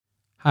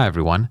Hi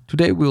everyone.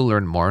 Today we'll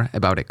learn more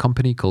about a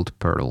company called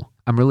Pearl.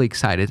 I'm really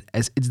excited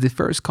as it's the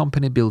first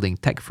company building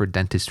tech for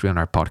dentistry on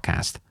our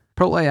podcast.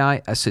 Pearl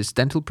AI assists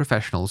dental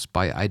professionals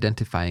by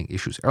identifying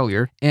issues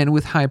earlier and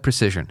with high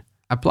precision.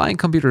 Applying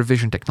computer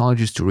vision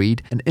technologies to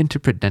read and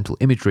interpret dental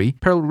imagery,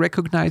 Pearl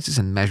recognizes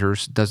and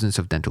measures dozens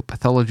of dental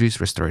pathologies,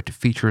 restorative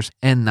features,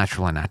 and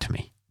natural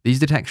anatomy. These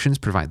detections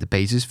provide the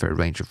basis for a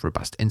range of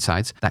robust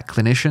insights that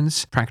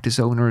clinicians, practice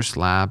owners,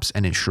 labs,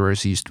 and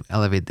insurers use to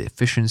elevate the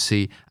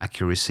efficiency,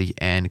 accuracy,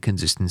 and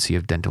consistency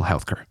of dental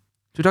healthcare.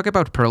 To talk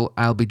about Pearl,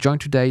 I'll be joined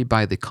today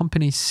by the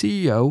company's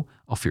CEO,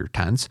 Ophir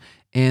Tanz,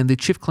 and the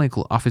Chief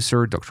Clinical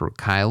Officer, Dr.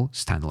 Kyle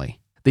Stanley.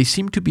 They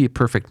seem to be a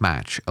perfect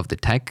match of the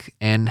tech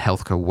and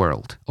healthcare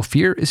world.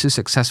 Ophir is a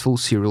successful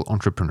serial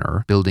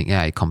entrepreneur building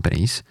AI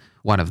companies.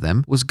 One of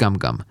them was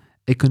GumGum,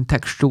 a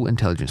contextual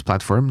intelligence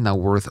platform now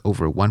worth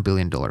over $1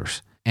 billion.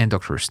 And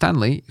Dr.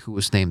 Stanley, who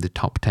was named the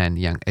top 10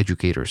 young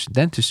educators in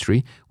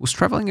dentistry, was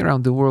traveling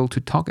around the world to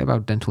talk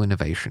about dental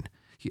innovation.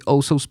 He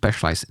also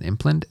specialized in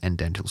implant and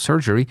dental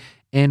surgery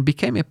and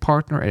became a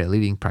partner at a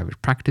leading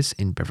private practice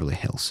in Beverly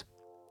Hills.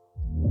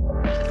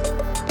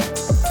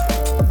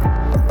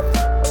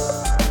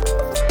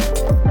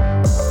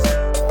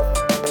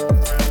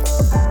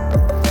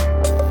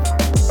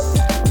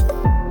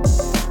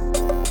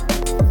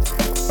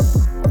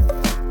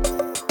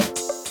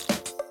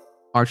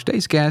 Our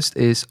today's guest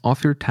is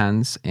Ophir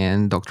Tanz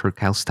and Dr.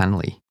 Kyle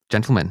Stanley.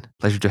 Gentlemen,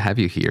 pleasure to have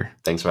you here.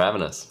 Thanks for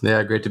having us.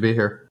 Yeah, great to be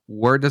here.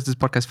 Where does this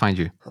podcast find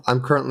you? I'm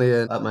currently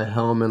at my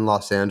home in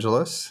Los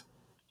Angeles.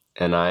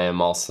 And I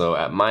am also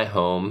at my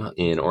home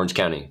in Orange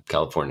County,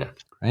 California.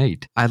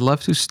 Great. I'd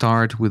love to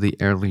start with the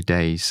early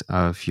days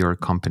of your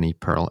company,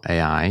 Pearl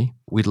AI.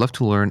 We'd love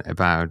to learn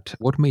about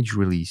what made you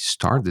really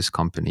start this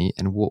company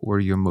and what were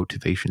your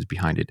motivations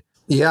behind it.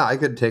 Yeah, I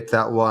could take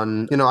that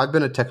one. I've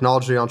been a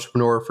technology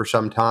entrepreneur for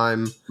some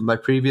time. My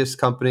previous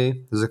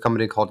company was a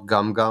company called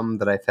GumGum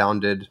that I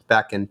founded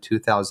back in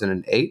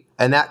 2008.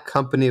 And that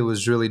company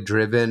was really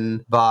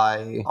driven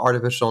by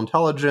artificial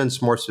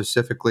intelligence, more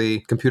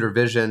specifically computer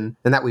vision,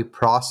 and that we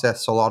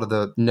processed a lot of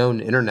the known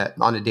internet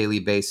on a daily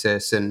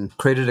basis and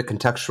created a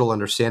contextual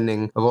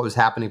understanding of what was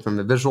happening from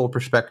a visual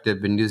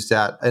perspective and used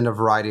that in a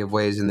variety of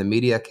ways in the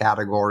media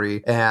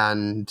category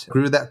and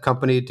grew that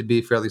company to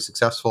be fairly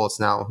successful. It's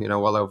now,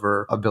 well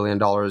over $1 billion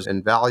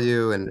in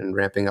value and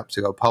ramping up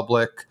to go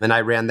public. And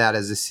I ran that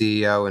as a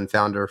CEO and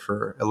founder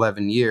for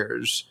 11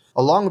 years.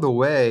 Along the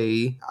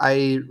way,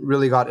 I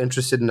really got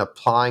interested in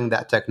applying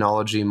that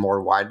technology more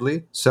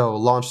widely. So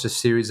launched a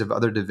series of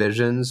other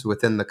divisions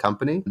within the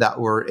company that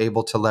were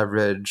able to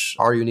leverage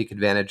our unique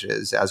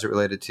advantages as it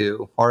related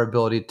to our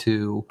ability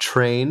to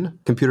train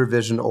computer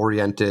vision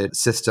oriented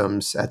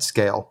systems at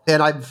scale.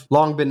 And I've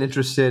long been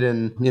interested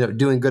in,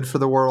 doing good for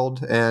the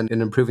world and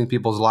in improving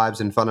people's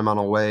lives in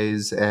fundamental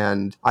ways.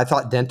 And I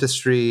thought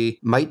dentistry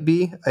might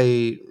be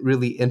a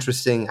really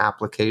interesting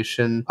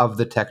application of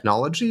the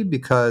technology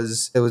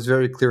because it was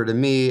very clear to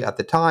me at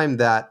the time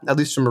that, at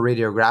least from a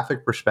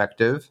radiographic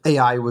perspective,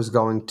 AI was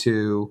going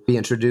to be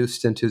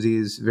introduced into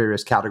these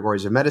various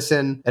categories of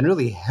medicine and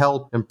really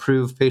help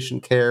improve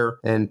patient care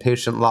and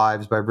patient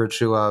lives by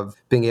virtue of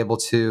being able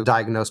to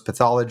diagnose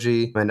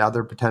pathology and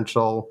other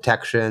potential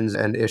detections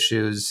and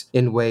issues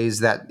in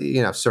ways that,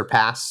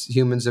 surpass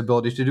humans'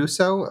 ability to do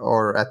so,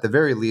 or at the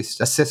very least,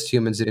 assist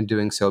humans in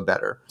doing so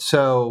better.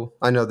 So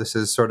I know this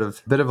is sort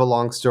of a bit of a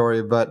long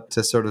story, but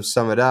to sort of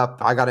sum it up,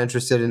 I got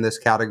interested in this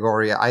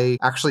category. I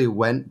actually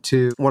went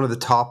to one of the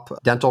top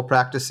dental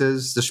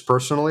practices just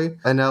personally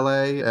in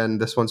LA. And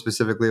this one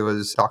specifically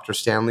was Dr.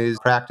 Stanley's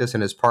practice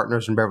and his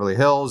partners in Beverly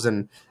Hills.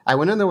 And I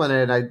went in there one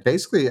day and I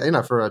basically,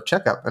 for a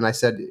checkup. And I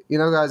said,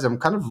 guys, I'm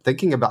kind of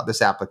thinking about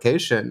this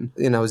application.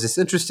 Is this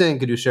interesting?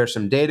 Could you share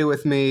some data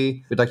with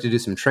me? We'd like to do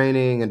some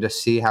training and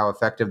just see how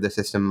effective the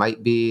system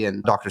might be.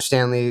 And Dr.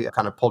 Stanley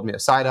kind of pulled me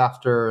aside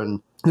after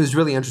and he was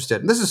really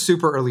interested. This is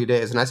super early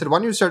days. And I said, why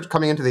don't you start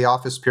coming into the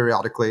office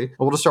periodically? And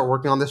we'll just start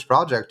working on this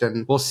project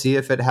and we'll see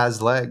if it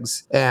has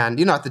legs. And,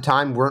 at the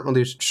time, weren't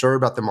really sure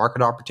about the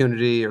market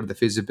opportunity or the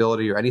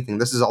feasibility or anything.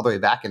 This is all the way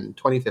back in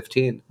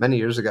 2015, many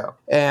years ago.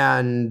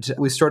 And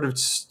we sort of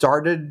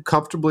started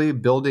comfortably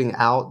building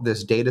out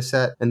this data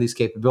set and these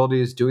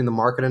capabilities, doing the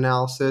market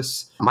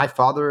analysis. My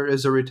father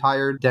is a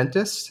retired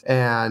dentist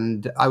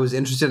and I was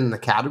interested in the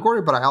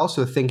category, but I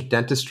also think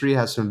dentistry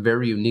has some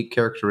very unique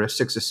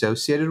characteristics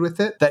associated with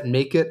it that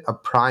make it a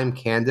prime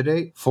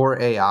candidate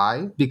for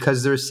AI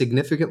because there's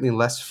significantly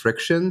less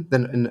friction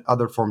than in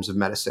other forms of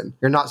medicine.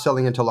 You're not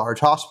selling into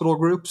large hospital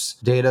groups.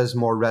 Data is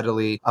more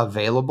readily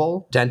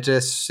available.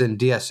 Dentists and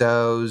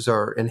DSOs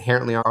are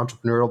inherently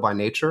entrepreneurial by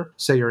nature.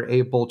 So you're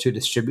able to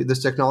distribute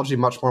this technology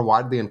much more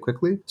widely and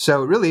quickly.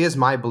 So it really is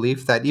my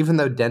belief that even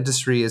though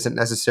dentistry isn't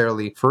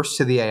necessarily first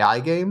to the AI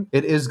game,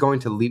 it is going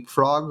to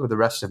leapfrog the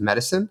rest of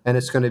medicine. And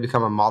it's going to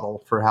become a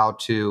model for how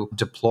to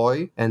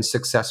deploy and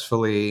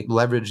successfully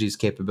leverage these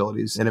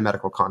capabilities in a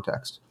medical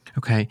context.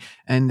 Okay.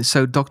 And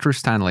so, Dr.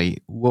 Stanley,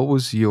 what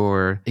was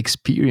your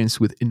experience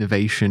with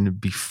innovation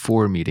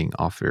before meeting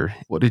Ophir?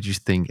 What did you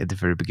think at the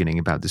very beginning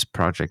about this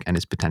project and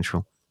its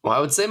potential? Well, I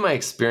would say my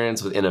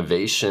experience with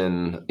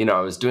innovation,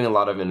 I was doing a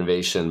lot of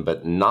innovation,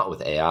 but not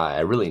with AI. I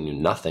really knew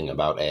nothing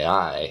about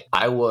AI.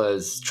 I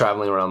was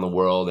traveling around the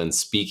world and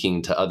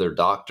speaking to other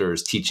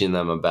doctors, teaching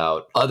them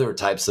about other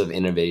types of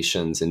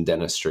innovations in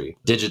dentistry,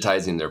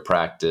 digitizing their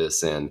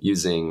practice and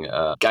using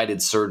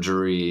guided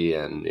surgery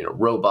and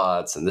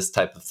robots and this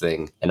type of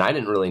thing. And I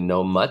didn't really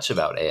know much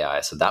about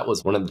AI. So that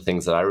was one of the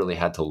things that I really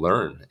had to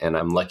learn. And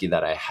I'm lucky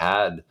that I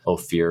had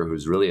Ophir,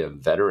 who's really a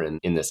veteran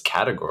in this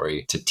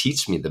category, to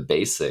teach me the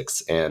basics.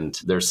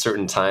 And there's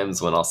certain times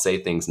when I'll say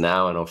things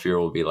now and Ophir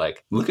will be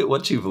like, look at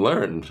what you've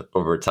learned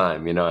over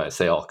time. I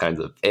say all kinds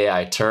of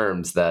AI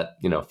terms that,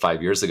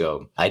 5 years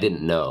ago, I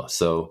didn't know.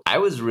 So I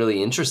was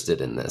really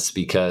interested in this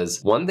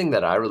because one thing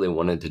that I really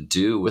wanted to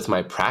do with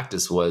my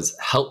practice was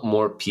help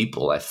more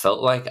people. I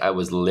felt like I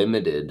was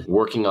limited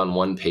working on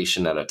one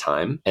patient at a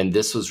time. And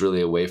this was really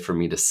a way for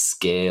me to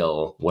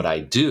scale what I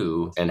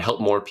do and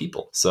help more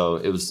people. So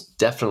it was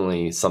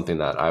definitely something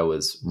that I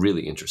was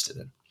really interested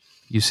in.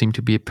 You seem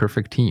to be a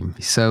perfect team.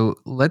 So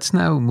let's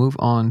now move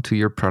on to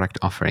your product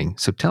offering.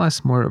 So tell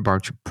us more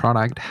about your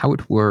product, how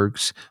it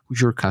works, who's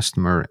your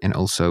customer, and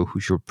also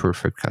who's your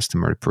perfect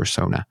customer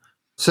persona.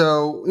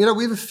 So, we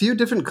have a few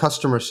different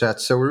customer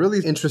sets. So we're really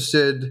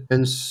interested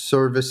in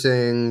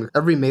servicing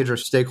every major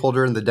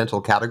stakeholder in the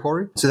dental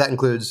category. So that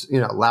includes,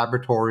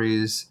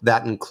 laboratories,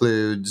 that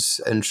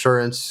includes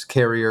insurance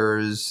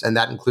carriers, and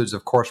that includes,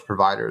 of course,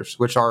 providers,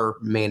 which are our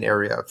main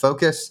area of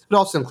focus. It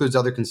also includes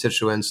other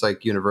constituents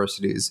like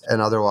universities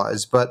and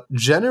otherwise. But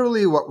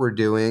generally what we're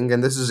doing,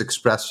 and this is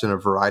expressed in a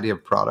variety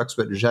of products,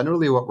 but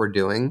generally what we're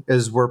doing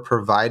is we're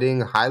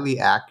providing highly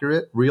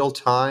accurate,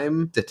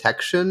 real-time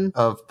detection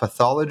of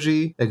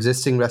pathology,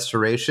 existing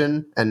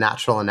restoration, and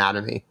natural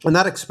anatomy. And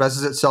that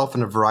expresses itself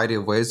in a variety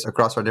of ways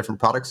across our different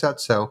product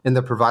sets. So in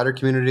the provider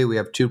community, we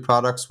have two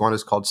products. One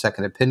is called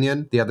Second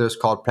Opinion. The other is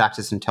called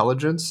Practice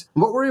Intelligence.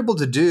 And what we're able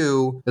to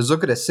do is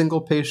look at a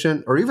single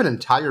patient or even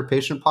entire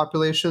patient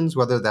populations,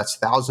 whether that's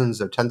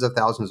thousands or tens of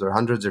thousands or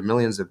hundreds or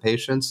millions of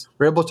patients.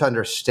 We're able to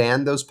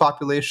understand those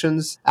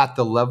populations at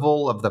the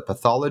level of the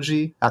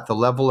pathology, at the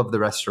level of the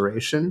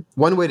restoration.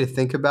 One way to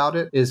think about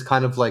it is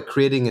kind of like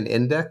creating an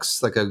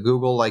index, like a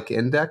Google-like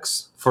index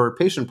for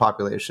patient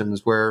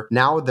populations where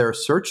now they're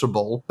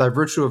searchable by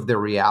virtue of the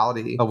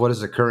reality of what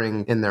is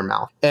occurring in their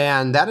mouth.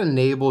 And that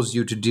enables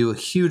you to do a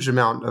huge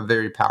amount of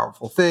very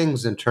powerful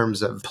things in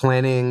terms of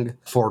planning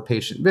for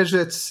patient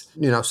visits,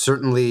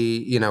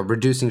 certainly,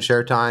 reducing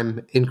share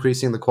time,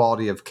 increasing the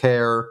quality of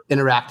care,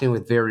 interacting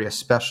with various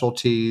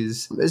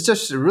specialties. It's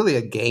just really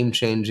a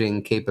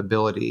game-changing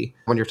capability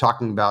when you're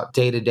talking about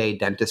day-to-day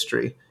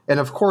dentistry. And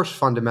of course,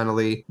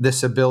 fundamentally,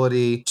 this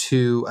ability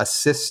to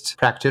assist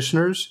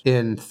practitioners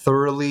in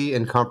thoroughly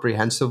and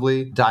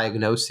comprehensively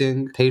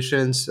diagnosing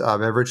patients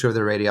by virtue of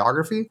their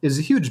radiography is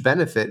a huge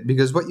benefit,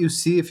 because what you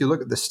see if you look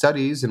at the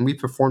studies, and we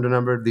performed a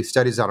number of these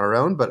studies on our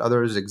own, but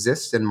others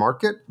exist in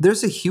market,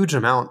 there's a huge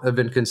amount of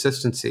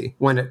inconsistency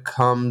when it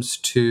comes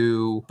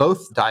to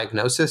both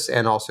diagnosis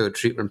and also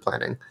treatment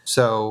planning.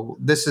 So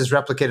this is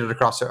replicated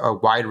across a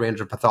wide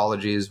range of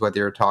pathologies, whether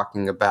you're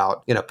talking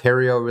about,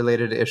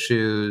 perio-related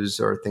issues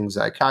or things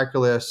like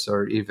calculus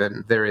or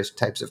even various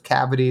types of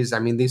cavities. I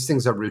mean, these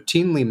things are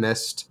routinely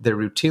missed. They're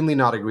routinely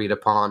not agreed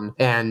upon.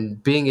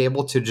 And being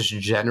able to just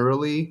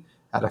generally,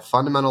 at a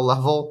fundamental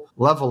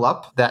level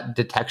up that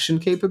detection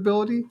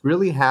capability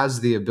really has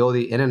the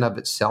ability in and of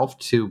itself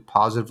to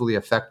positively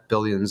affect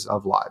billions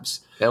of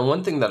lives. And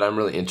one thing that I'm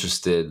really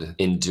interested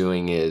in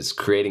doing is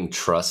creating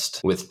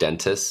trust with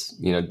dentists.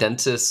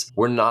 Dentists,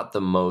 we're not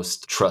the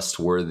most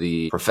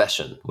trustworthy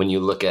profession. When you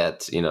look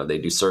at, they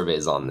do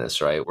surveys on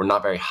this, right? We're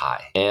not very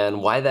high.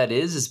 And why that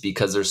is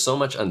because there's so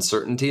much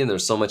uncertainty and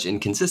there's so much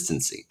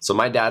inconsistency. So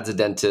my dad's a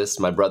dentist,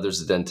 my brother's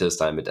a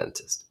dentist, I'm a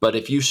dentist. But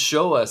if you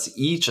show us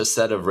each a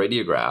set of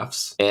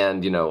radiographs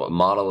and, a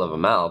model of a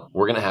mouth,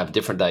 we're going to have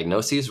different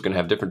diagnoses, we're going to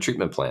have different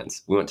treatment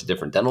plans. We went to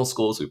different dental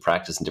schools, we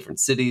practice in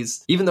different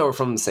cities, even though we're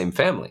from the same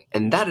family.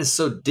 And that is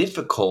so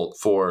difficult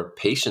for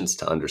patients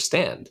to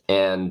understand.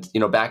 And,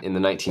 back in the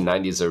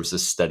 1990s, there was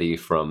this study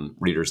from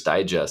Reader's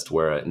Digest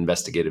where an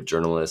investigative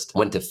journalist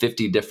went to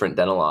 50 different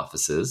dental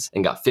offices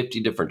and got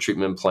 50 different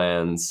treatment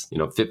plans,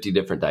 50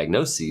 different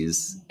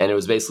diagnoses. And it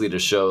was basically to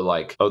show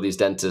these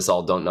dentists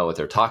all don't know what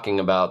they're talking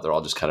about. They're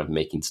all just kind of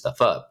making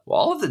stuff up. Well,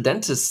 all of the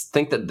dentists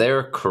think that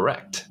they're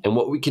correct. And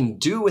what we can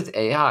do with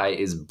AI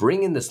is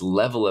bring in this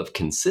level of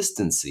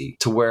consistency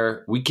to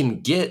where we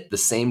can get the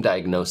same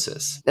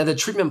diagnosis. Now, the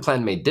treatment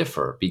plan may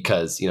differ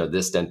because,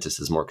 this dentist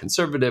is more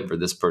conservative or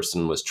this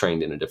person was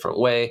trained in a different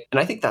way. And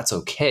I think that's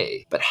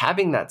okay. But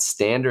having that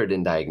standard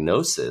in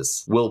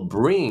diagnosis will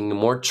bring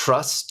more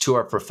trust to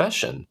our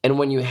profession. And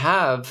when you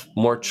have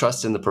more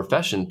trust in the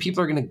profession,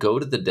 people are going to go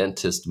to the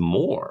dentist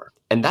more.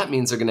 And that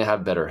means they're going to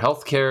have better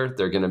healthcare.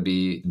 They're going to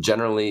be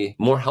generally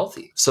more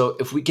healthy. So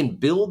if we can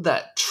build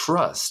that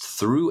trust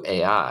through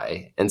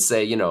AI and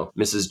say,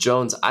 Mrs.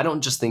 Jones, I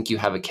don't just think you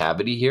have a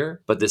cavity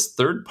here, but this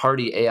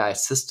third-party AI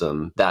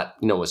system that,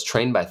 was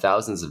trained by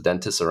thousands of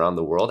dentists around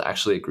the world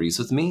actually agrees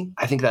with me.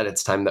 I think that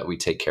it's time that we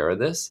take care of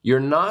this. You're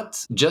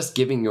not just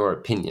giving your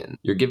opinion.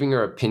 You're giving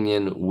your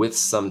opinion with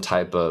some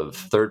type of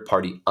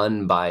third-party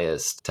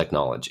unbiased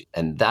technology.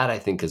 And that, I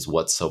think, is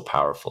what's so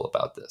powerful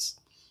about this.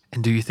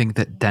 And do you think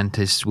that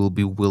dentists will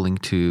be willing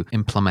to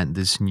implement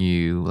this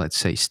new, let's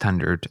say,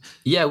 standard?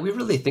 Yeah, we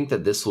really think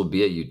that this will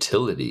be a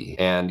utility.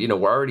 And,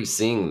 we're already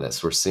seeing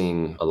this. We're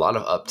seeing a lot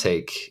of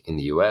uptake in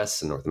the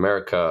US and North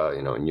America,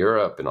 in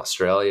Europe, in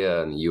Australia,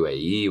 and the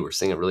UAE. We're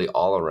seeing it really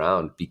all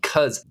around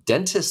because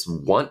dentists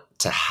want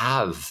to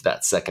have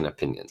that second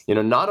opinion.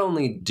 Not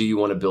only do you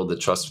want to build the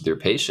trust with your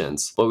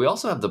patients, but we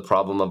also have the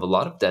problem of a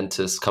lot of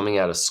dentists coming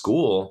out of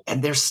school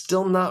and they're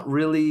still not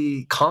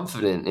really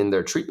confident in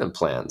their treatment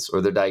plans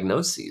or their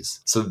diagnoses.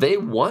 So they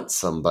want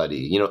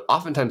somebody,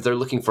 oftentimes they're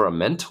looking for a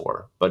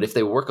mentor, but if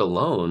they work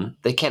alone,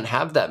 they can't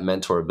have that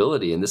mentor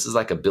ability. And this is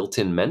like a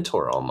built-in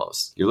mentor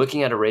almost. You're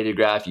looking at a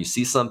radiograph, you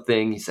see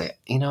something, you say,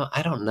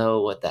 I don't know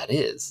what that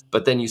is.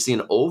 But then you see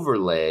an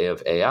overlay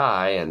of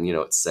AI and,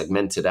 it's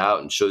segmented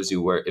out and shows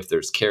you where, if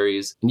there's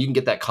caries, and you can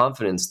get that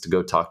confidence to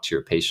go talk to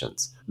your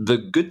patients. The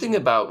good thing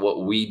about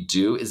what we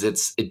do is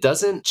it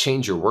doesn't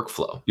change your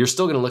workflow. You're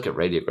still going to look at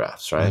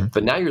radiographs, right? Mm-hmm.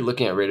 But now you're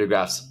looking at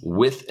radiographs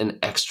with an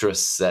extra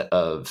set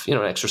of,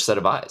 an extra set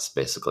of eyes,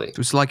 basically. So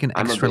it's like an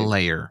extra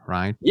layer,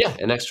 right? Yeah,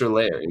 an extra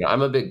layer.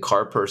 I'm a big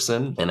car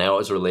person, and I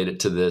always relate it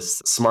to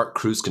this smart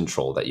cruise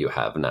control that you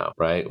have now,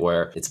 right?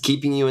 Where it's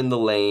keeping you in the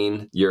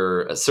lane.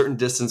 You're a certain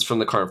distance from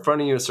the car in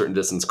front of you, a certain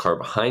distance car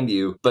behind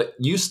you, but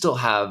you still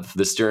have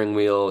the steering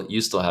wheel,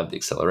 you still have the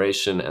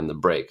acceleration and the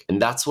brake. And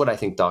that's what I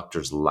think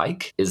doctors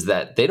like, is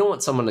that they don't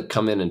want someone to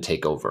come in and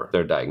take over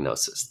their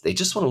diagnosis. They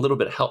just want a little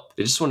bit of help.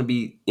 They just want to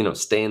be,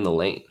 stay in the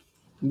lane.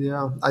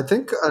 Yeah, I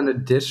think an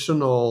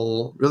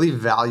additional really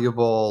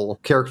valuable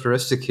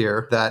characteristic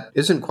here that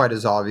isn't quite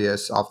as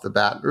obvious off the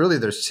bat, really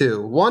there's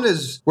two. One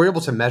is we're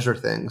able to measure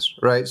things,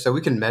 right? So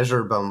we can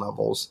measure bone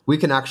levels. We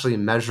can actually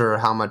measure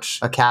how much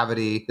a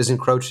cavity is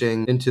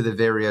encroaching into the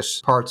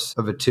various parts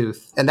of a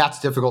tooth. And that's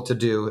difficult to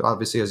do,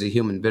 obviously, as a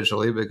human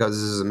visually, because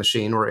this is a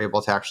machine, we're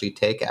able to actually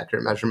take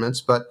accurate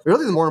measurements. But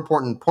really the more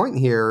important point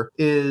here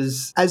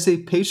is as a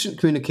patient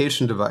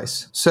communication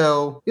device.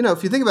 So,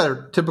 if you think about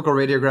a typical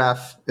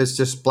radiograph, it's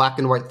just black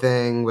and white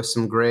thing with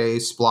some gray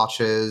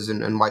splotches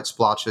and white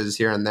splotches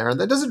here and there. And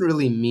that doesn't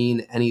really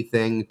mean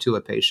anything to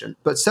a patient.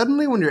 But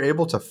suddenly when you're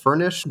able to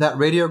furnish that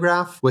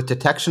radiograph with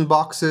detection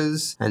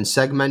boxes and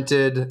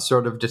segmented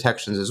sort of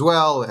detections as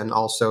well, and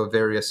also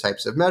various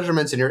types of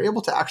measurements, and you're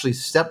able to actually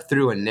step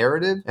through a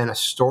narrative and a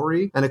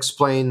story and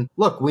explain,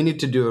 look, we need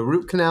to do a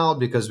root canal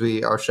because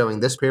we are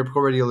showing this periapical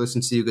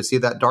radiolucency. You can see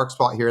that dark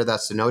spot here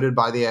that's denoted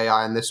by the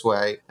AI in this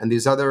way, and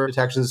these other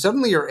detections.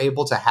 Suddenly you're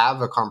able to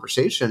have a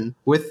conversation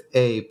with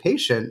a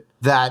patient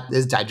that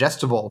is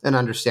digestible and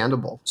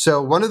understandable.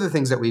 So one of the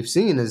things that we've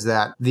seen is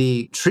that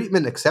the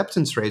treatment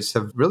acceptance rates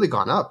have really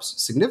gone up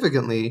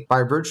significantly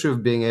by virtue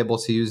of being able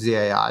to use the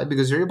AI,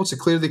 because you're able to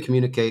clearly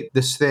communicate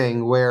this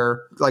thing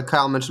where, like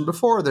Kyle mentioned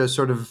before, there's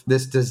sort of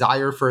this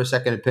desire for a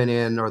second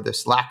opinion or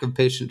this lack of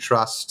patient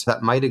trust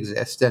that might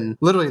exist. And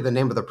literally the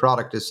name of the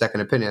product is second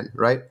opinion,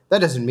 right?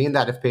 That doesn't mean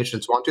that if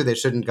patients want to, they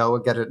shouldn't go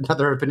and get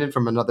another opinion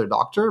from another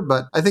doctor.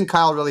 But I think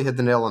Kyle really hit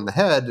the nail on the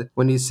head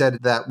when he said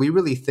that we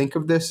really think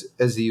of this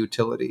as a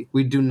utility.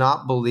 We do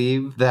not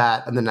believe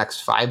that in the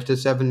next 5 to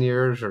 7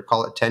 years, or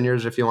call it 10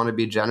 years if you want to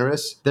be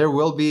generous, there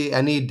will be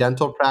any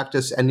dental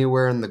practice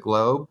anywhere in the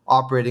globe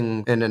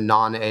operating in a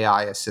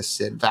non-AI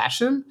assisted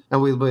fashion.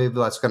 And we believe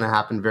that's going to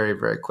happen very,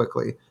 very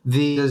quickly.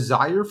 The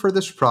desire for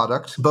this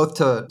product, both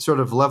to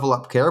sort of level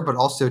up care, but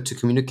also to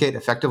communicate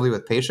effectively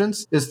with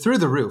patients, is through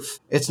the roof.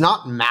 It's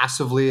not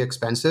massively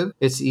expensive.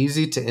 It's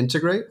easy to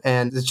integrate,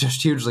 and it's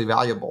just hugely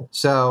valuable.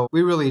 So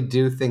we really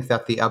do think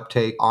that the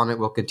uptake on it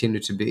will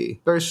continue to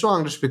be very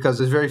strong, just because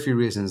there's very few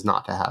reasons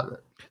not to have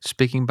it.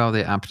 Speaking about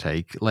the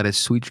uptake, let us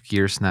switch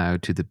gears now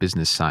to the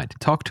business side.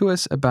 Talk to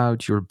us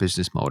about your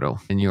business model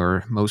and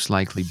your most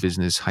likely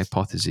business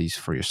hypotheses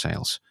for your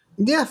sales.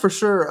 Yeah, for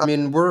sure. I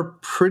mean, we're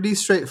pretty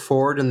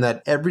straightforward in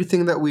that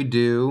everything that we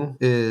do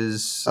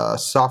is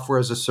software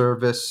as a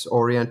service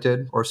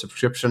oriented or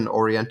subscription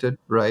oriented,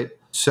 right?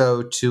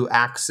 So to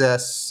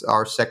access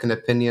our second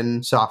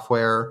opinion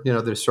software,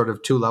 there's sort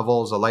of 2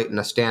 levels, a light and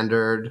a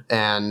standard,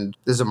 and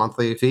there's a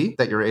monthly fee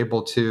that you're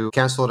able to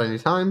cancel at any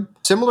time.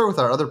 Similar with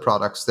our other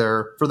products,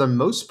 they're for the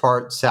most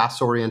part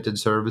SaaS-oriented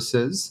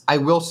services. I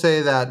will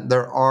say that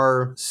there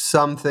are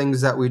some things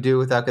that we do,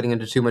 without getting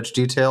into too much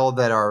detail,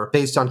 that are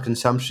based on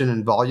consumption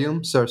and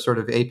volume. So sort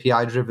of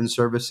API-driven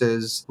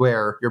services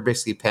where you're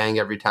basically paying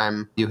every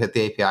time you hit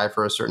the API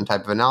for a certain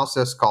type of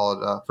analysis, call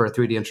it for a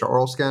 3D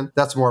intraoral scan.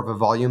 That's more of a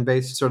volume-based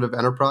based sort of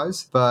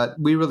enterprise, but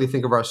we really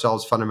think of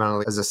ourselves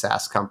fundamentally as a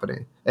SaaS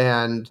company.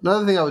 And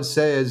another thing I would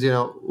say is,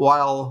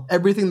 while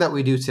everything that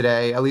we do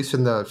today, at least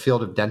in the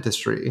field of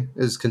dentistry,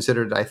 is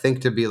considered, I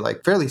think, to be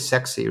like fairly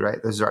sexy, right?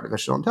 There's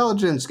artificial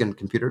intelligence and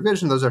computer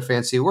vision. Those are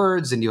fancy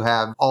words. And you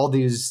have all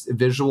these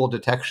visual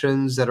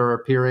detections that are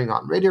appearing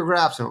on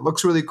radiographs and it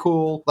looks really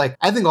cool. Like,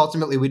 I think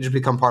ultimately we just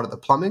become part of the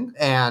plumbing.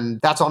 And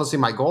that's honestly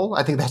my goal.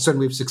 I think that's when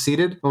we've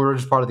succeeded, when we're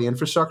just part of the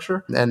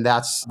infrastructure. And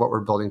that's what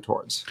we're building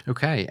towards.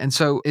 Okay. And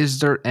so is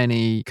there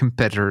any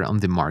competitor on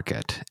the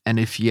market? And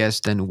if yes,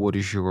 then what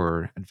is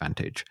your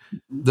advantage?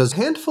 There's a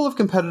handful of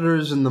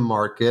competitors in the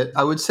market.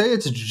 I would say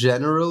it's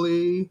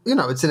generally,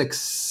 it's an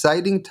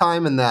exciting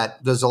time in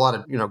that there's a lot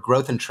of,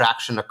 growth and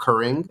traction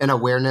occurring and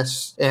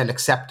awareness and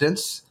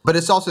acceptance. But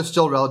it's also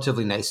still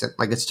relatively nascent.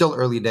 Like, it's still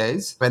early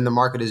days and the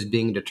market is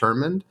being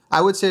determined.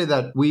 I would say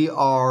that we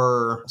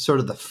are sort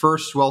of the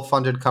first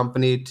well-funded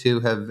company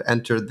to have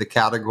entered the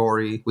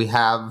category. We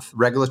have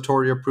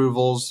regulatory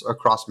approvals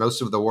across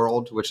most of the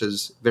world, which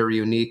is very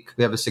unique.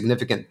 We have a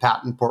significant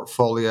patent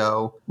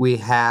portfolio. We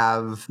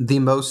have the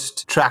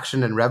most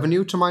traction and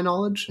revenue, to my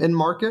knowledge, in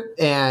market.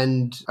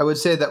 And I would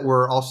say that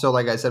we're also,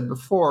 like I said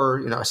before,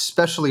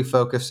 especially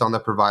focused on the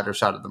provider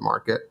side of the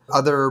market.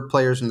 Other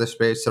players in this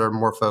space that are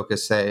more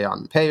focused, say,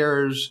 on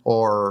payers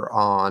or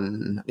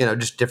on,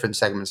 just different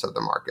segments of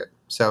the market.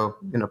 So,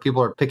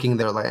 people are picking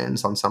their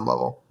lanes on some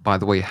level. By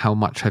the way, how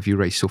much have you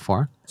raised so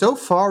far? So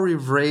far,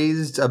 we've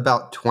raised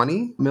about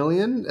 20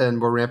 million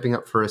and we're ramping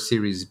up for a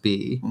Series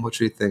B,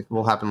 which we think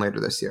will happen later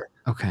this year.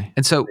 Okay.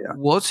 And so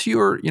what's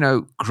your,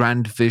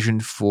 grand vision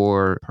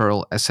for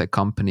Pearl as a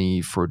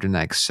company for the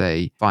next,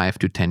 say, 5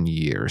 to 10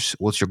 years?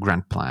 What's your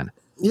grand plan?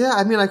 Yeah,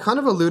 I kind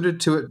of alluded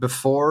to it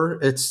before.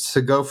 It's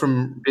to go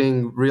from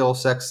being real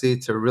sexy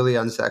to really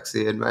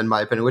unsexy, in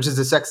my opinion, which is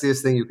the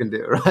sexiest thing you can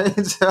do,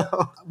 right?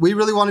 So we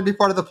really want to be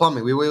part of the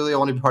plumbing. We really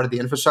want to be part of the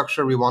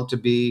infrastructure. We want to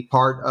be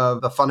part of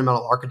the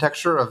fundamental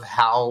architecture of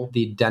how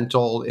the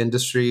dental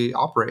industry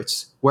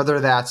operates, whether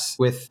that's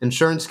with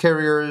insurance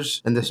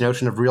carriers and this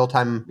notion of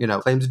real-time,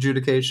 claims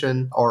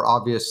adjudication, or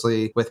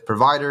obviously with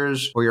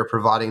providers where you're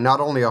providing not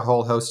only a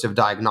whole host of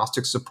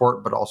diagnostic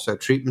support, but also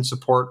treatment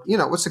support.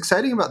 What's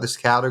exciting about this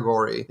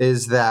category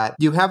is that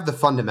you have the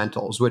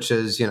fundamentals, which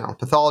is,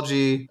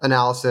 pathology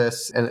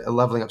analysis and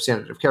leveling up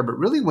standard of care. But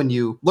really, when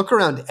you look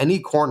around any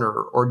corner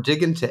or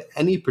dig into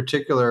any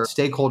particular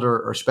stakeholder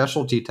or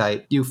specialty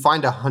type, you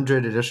find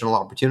 100 additional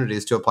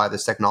opportunities to apply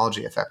this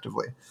technology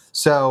effectively.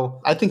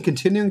 So I think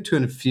continuing to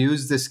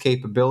infuse this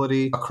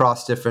capability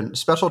across different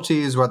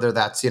specialties, whether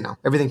that's,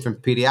 everything from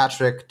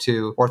pediatric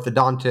to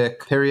orthodontic,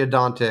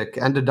 periodontic,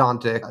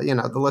 endodontic,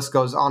 the list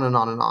goes on and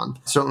on and on.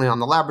 Certainly on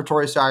the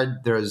laboratory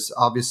side, there's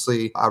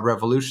obviously a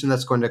revolution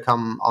that's going to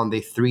come on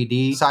the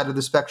 3D side of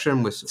the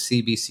spectrum with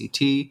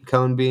CBCT,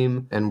 cone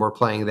beam, and we're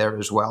playing there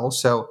as well.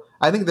 So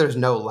I think there's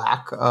no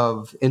lack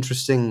of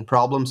interesting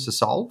problems to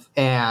solve.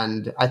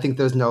 And I think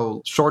there's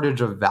no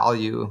shortage of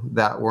value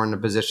that we're in a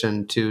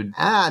position to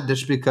add,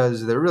 just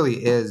because there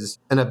really is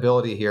an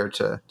ability here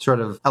to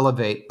sort of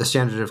elevate the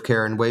standard of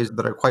care in ways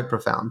that are quite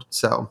profound.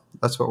 So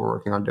that's what we're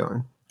working on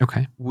doing.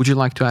 Okay. Would you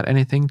like to add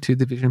anything to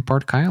the vision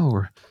part, Kyle?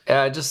 Or?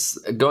 Yeah, just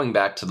going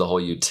back to the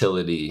whole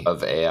utility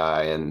of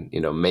AI and,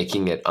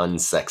 making it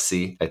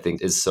unsexy, I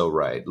think is so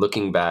right.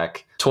 Looking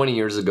back 20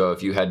 years ago,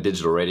 if you had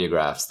digital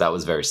radiographs, that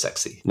was very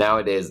sexy.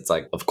 Nowadays, it's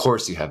like, of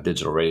course you have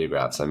digital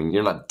radiographs.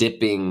 You're not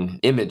dipping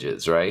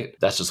images, right?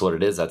 That's just what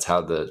it is. That's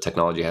how the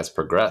technology has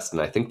progressed.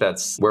 And I think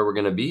that's where we're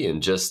going to be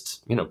in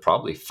just,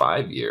 probably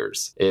 5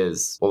 years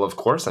is, well, of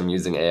course I'm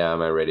using AI on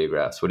my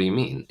radiographs. What do you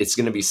mean? It's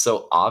going to be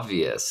so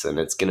obvious and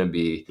it's going to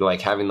be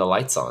like having the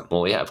lights on.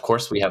 Well, yeah, of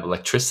course we have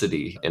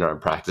electricity in our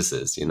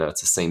practices.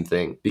 It's the same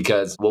thing.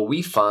 Because what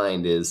we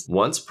find is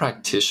once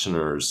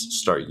practitioners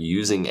start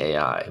using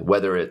AI,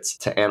 whether it's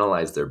to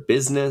analyze their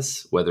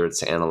business, whether it's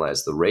to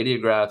analyze the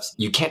radiographs,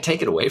 you can't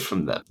take it away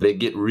from them. They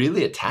get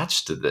really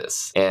attached to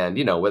this. And,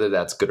 whether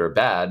that's good or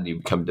bad, you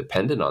become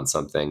dependent on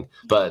something.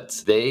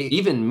 But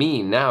even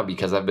me now,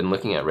 because I've been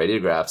looking at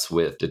radiographs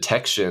with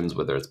detections,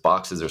 whether it's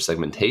boxes or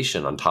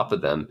segmentation on top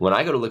of them, when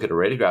I go to look at a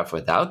radiograph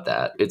without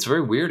that, it's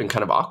very weird and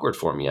kind of awkward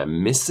for me.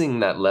 I'm missing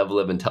that level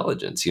of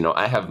intelligence.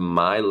 I have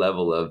my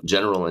level of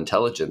general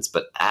intelligence,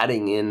 but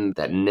adding in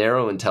that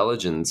narrow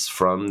intelligence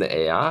from the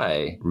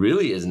AI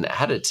really is an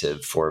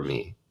additive for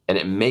me. And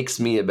it makes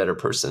me a better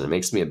person. It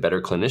makes me a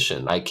better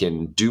clinician. I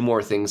can do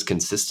more things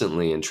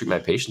consistently and treat my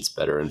patients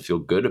better and feel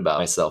good about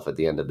myself at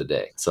the end of the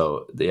day.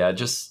 So yeah,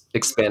 just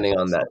expanding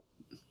on that.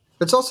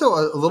 It's also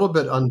a little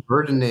bit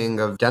unburdening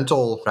of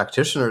dental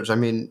practitioners.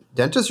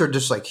 Dentists are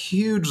just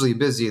hugely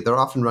busy. They're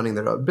often running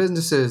their own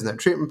businesses and their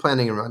treatment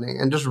planning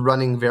and just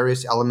running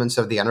various elements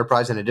of the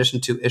enterprise in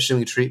addition to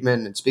issuing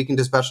treatment and speaking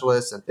to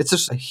specialists. And it's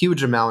just a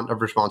huge amount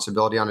of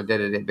responsibility on a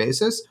day-to-day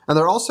basis. And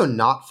they're also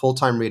not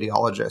full-time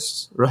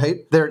radiologists,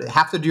 right? They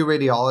have to do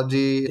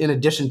radiology in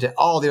addition to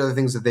all the other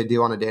things that they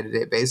do on a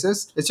day-to-day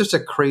basis. It's just a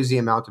crazy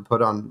amount to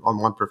put on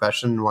one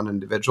profession, one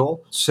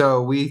individual.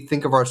 So we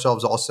think of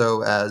ourselves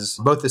also as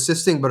both assistants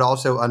assisting but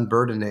also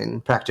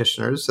unburdening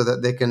practitioners so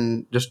that they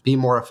can just be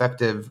more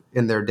effective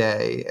in their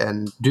day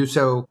and do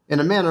so in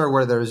a manner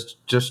where there's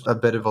just a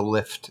bit of a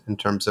lift in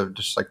terms of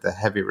just like the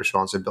heavy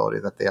responsibility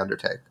that they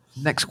undertake.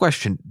 Next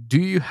question.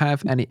 Do you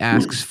have any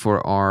asks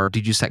for our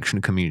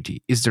DigiSection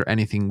community? Is there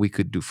anything we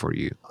could do for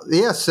you?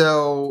 Yeah,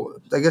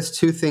 so I guess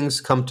two things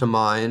come to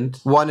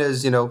mind. One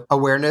is,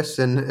 awareness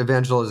and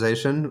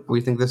evangelization. We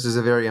think this is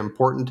a very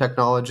important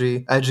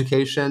technology.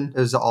 Education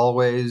is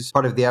always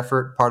part of the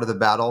effort, part of the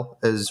battle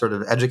is sort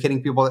of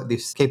educating people that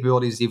these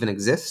capabilities even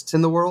exist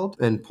in the world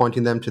and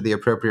pointing them to the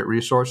appropriate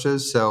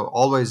resources. So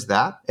always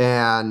that.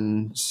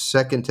 And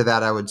second to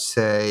that, I would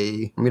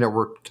say,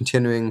 we're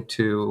continuing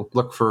to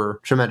look for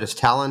tremendous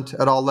talent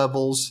at all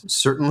levels.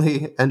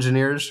 Certainly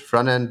engineers,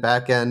 front end,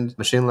 back end,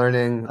 machine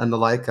learning, and the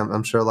like.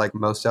 I'm sure like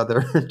most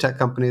other tech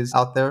companies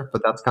out there,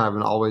 but that's kind of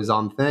an always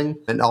on thing.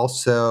 And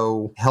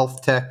also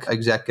health tech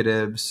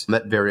executives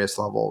at various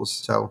levels.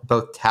 So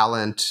both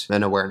talent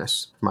and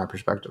awareness from my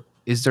perspective.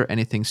 Is there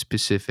anything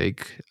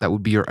specific that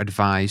would be your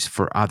advice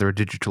for other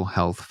digital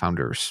health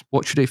founders?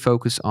 What should they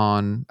focus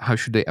on? How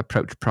should they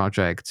approach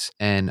projects?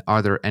 And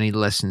are there any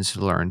lessons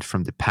learned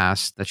from the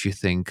past that you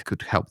think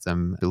could help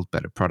them build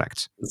better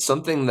products?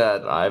 Something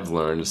that I've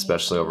learned,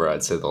 especially over,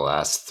 I'd say, the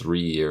last 3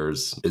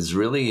 years, is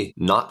really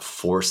not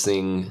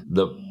forcing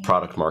the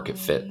product market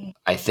fit.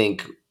 I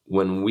think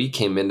when we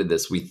came into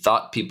this, we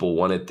thought people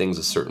wanted things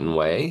a certain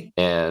way,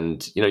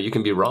 and you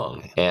can be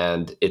wrong.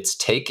 And it's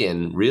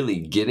taken really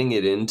getting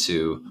it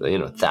into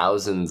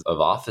thousands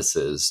of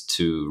offices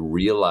to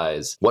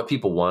realize what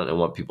people want and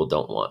what people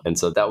don't want. And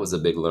so that was a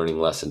big learning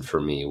lesson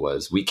for me.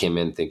 Was we came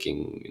in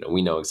thinking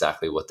we know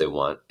exactly what they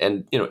want,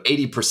 and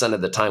 80%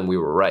 of the time we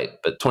were right,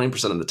 but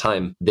 20% of the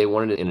time they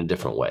wanted it in a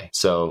different way.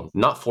 So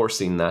not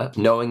forcing that,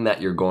 knowing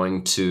that you're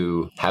going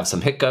to have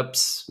some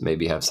hiccups,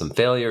 maybe have some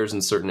failures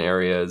in certain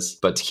areas,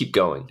 but to keep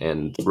going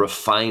and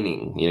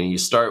refining. You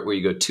start where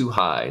you go too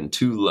high and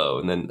too low,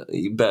 and then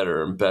you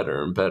better and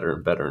better and better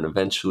and better. And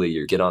eventually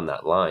you get on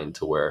that line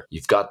to where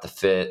you've got the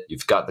fit,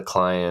 you've got the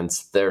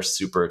clients, they're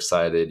super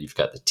excited, you've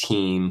got the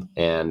team.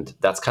 And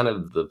that's kind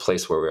of the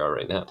place where we are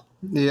right now.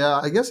 Yeah,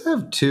 I guess I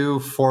have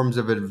two forms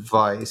of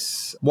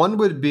advice. One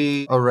would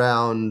be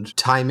around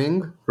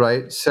timing,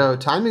 right? So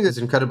timing is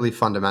incredibly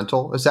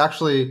fundamental. It's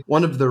actually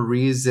one of the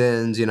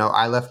reasons,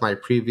 I left my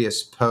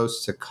previous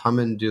post to come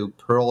and do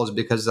Pearl is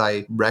because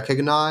I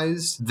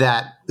recognized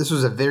that this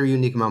was a very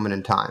unique moment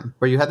in time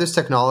where you had this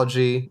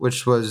technology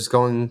which was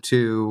going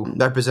to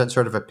represent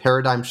sort of a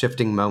paradigm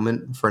shifting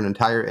moment for an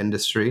entire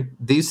industry.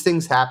 These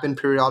things happen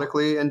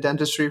periodically in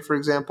dentistry, for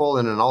example,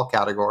 and in all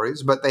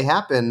categories, but they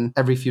happen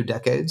every few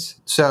decades.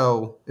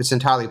 So it's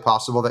entirely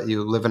possible that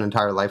you live an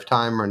entire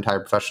lifetime or entire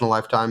professional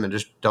lifetime and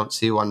just don't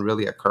see one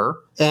really occur.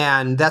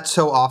 And that's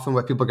so often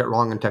what people get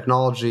wrong in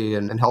technology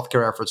and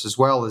healthcare efforts as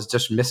well, is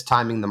just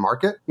mistiming the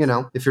market.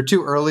 If you're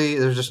too early,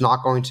 there's just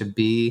not going to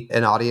be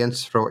an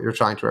audience for what you're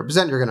trying to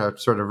represent. You're going to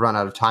sort of run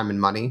out of time and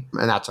money,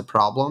 and that's a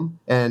problem.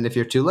 And if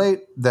you're too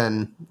late,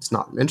 then it's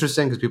not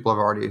interesting because people have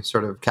already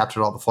sort of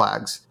captured all the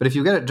flags. But if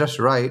you get it just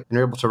right and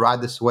you're able to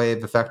ride this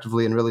wave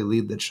effectively and really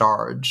lead the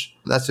charge,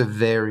 that's a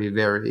very,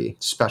 very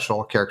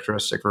special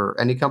characteristic for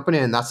any company.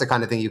 And that's the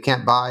kind of thing you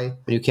can't buy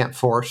and you can't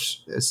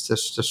force. It's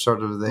just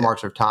sort of the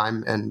march of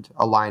time and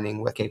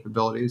aligning with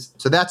capabilities.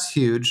 So that's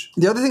huge.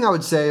 The other thing I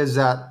would say is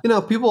that,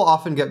 people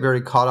often get very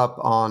caught up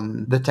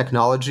on the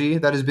technology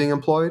that is being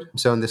employed.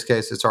 So in this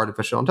case, it's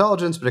artificial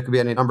intelligence, but it could be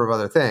any number of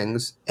other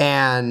things,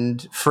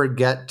 and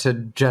forget to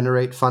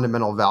generate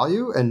fundamental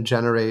value and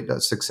generate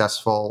a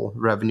successful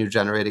revenue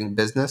generating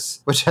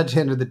business, which at the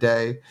end of the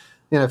day,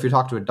 if you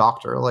talk to a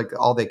doctor, like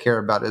all they care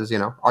about is,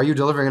 are you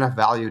delivering enough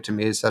value to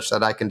me such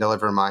that I can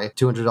deliver my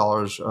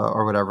 $200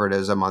 or whatever it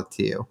is a month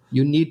to you?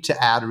 You need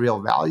to add real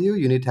value.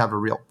 You need to have a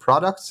real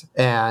product.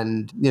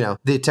 And,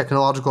 the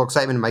technological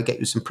excitement might get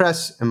you some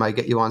press, it might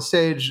get you on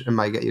stage, it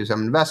might get you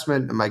some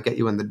investment, it might get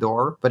you in the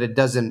door, but it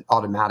doesn't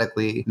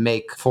automatically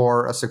make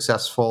for a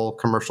successful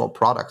commercial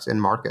product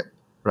in market.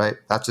 Right?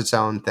 That's its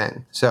own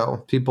thing.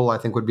 So people, I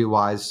think, would be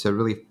wise to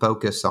really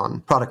focus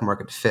on product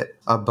market fit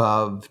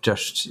above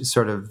just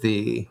sort of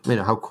the,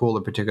 how cool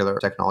a particular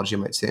technology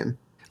might seem.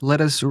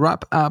 Let us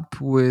wrap up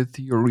with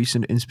your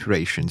recent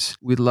inspirations.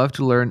 We'd love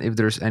to learn if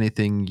there's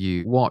anything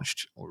you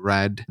watched or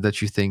read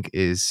that you think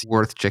is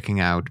worth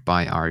checking out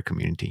by our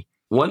community.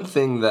 One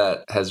thing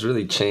that has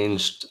really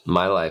changed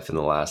my life in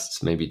the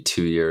last maybe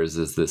 2 years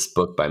is this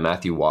book by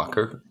Matthew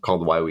Walker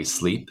called Why We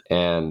Sleep.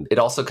 And it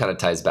also kind of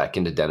ties back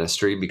into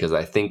dentistry because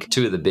I think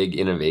two of the big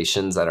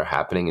innovations that are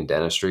happening in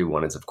dentistry,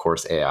 one is of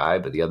course AI,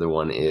 but the other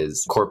one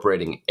is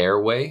incorporating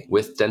airway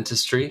with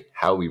dentistry,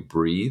 how we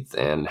breathe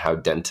and how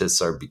dentists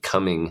are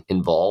becoming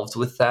involved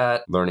with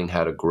that, learning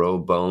how to grow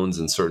bones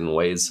in certain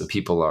ways so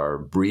people are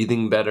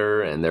breathing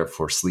better and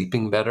therefore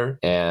sleeping better.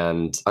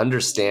 And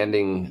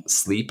understanding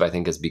sleep, I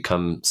think, has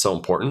become so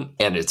important.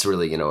 And it's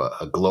really,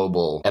 a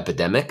global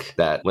epidemic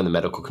that when the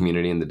medical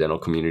community and the dental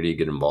community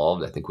get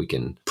involved, I think we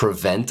can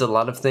prevent a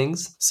lot of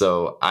things.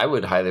 So I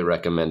would highly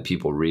recommend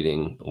people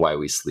reading Why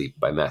We Sleep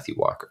by Matthew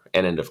Walker.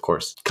 And it, of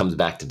course, comes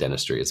back to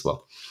dentistry as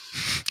well.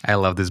 I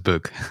love this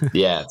book.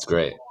 Yeah, it's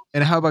great.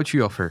 And how about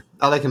you, Ofer?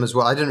 I like him as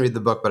well. I didn't read the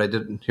book, but I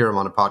did hear him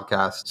on a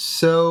podcast.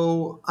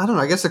 So, I don't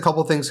know. I guess a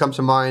couple things come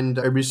to mind.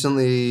 I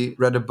recently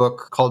read a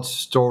book called I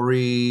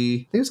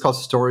think it's called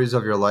Stories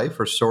of Your Life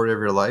or Story of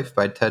Your Life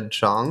by Ted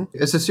Chiang.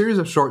 It's a series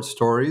of short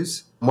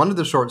stories. One of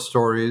the short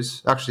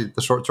stories, actually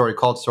the short story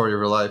called Story of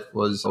Your Life,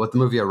 was what the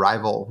movie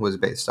Arrival was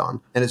based on.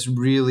 And it's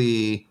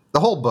really... the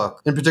whole book,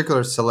 in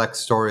particular, select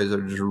stories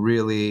are just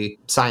really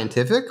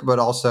scientific, but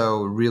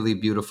also really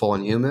beautiful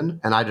and human.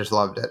 And I just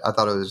loved it. I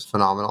thought it was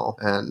phenomenal.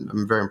 And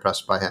I'm very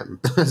impressed by him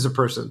as a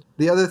person.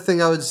 The other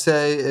thing I would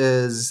say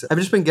is I've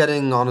just been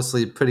getting,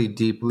 honestly, pretty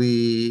deep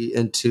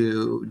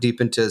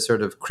into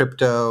sort of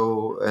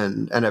crypto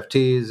and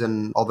NFTs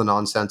and all the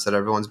nonsense that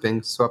everyone's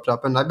being swept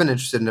up in. I've been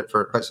interested in it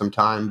for quite some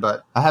time,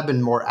 but I have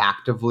been more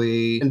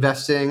actively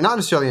investing, not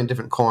necessarily in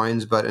different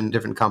coins, but in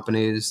different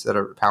companies that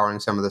are powering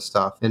some of this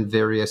stuff in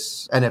various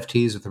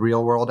NFTs with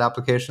real world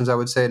applications, I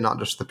would say, not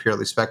just the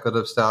purely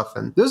speculative stuff.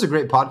 And there's a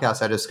great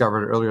podcast I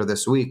discovered earlier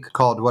this week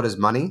called What is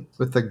Money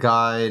with a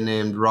guy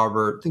named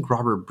Robert, I think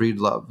Robert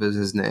Breedlove is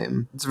his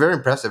name. It's very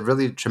impressive,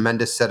 really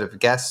tremendous set of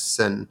guests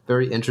and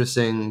very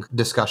interesting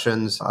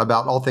discussions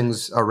about all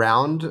things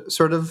around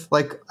sort of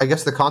like, I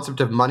guess, the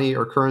concept of money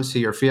or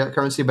currency or fiat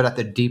currency, but at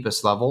the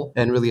deepest level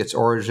and really its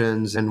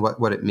origins and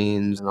what it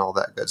means and all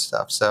that good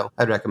stuff. So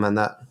I'd recommend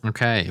that.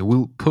 Okay,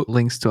 we'll put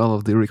links to all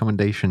of the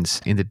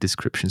recommendations in the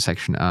description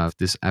section of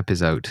this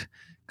episode.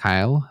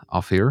 Kyle,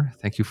 Ophir,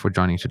 thank you for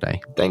joining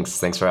today. Thanks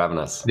for having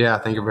us. Yeah,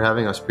 thank you for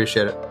having us.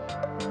 Appreciate it.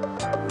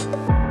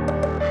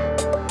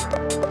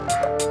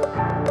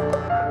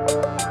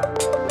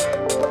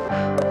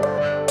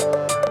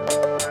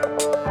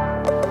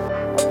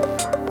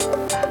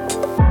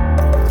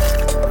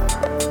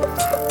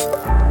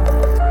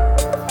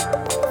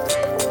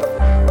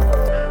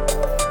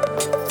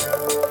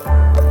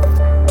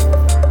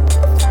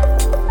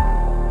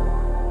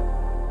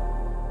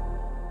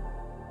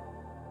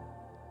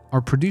 Our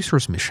producer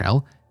is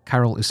Michelle.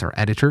 Carol is our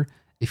editor.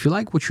 If you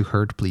like what you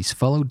heard, please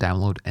follow,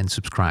 download, and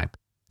subscribe.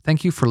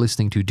 Thank you for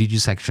listening to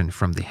DigiSection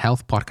from the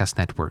Health Podcast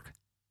Network.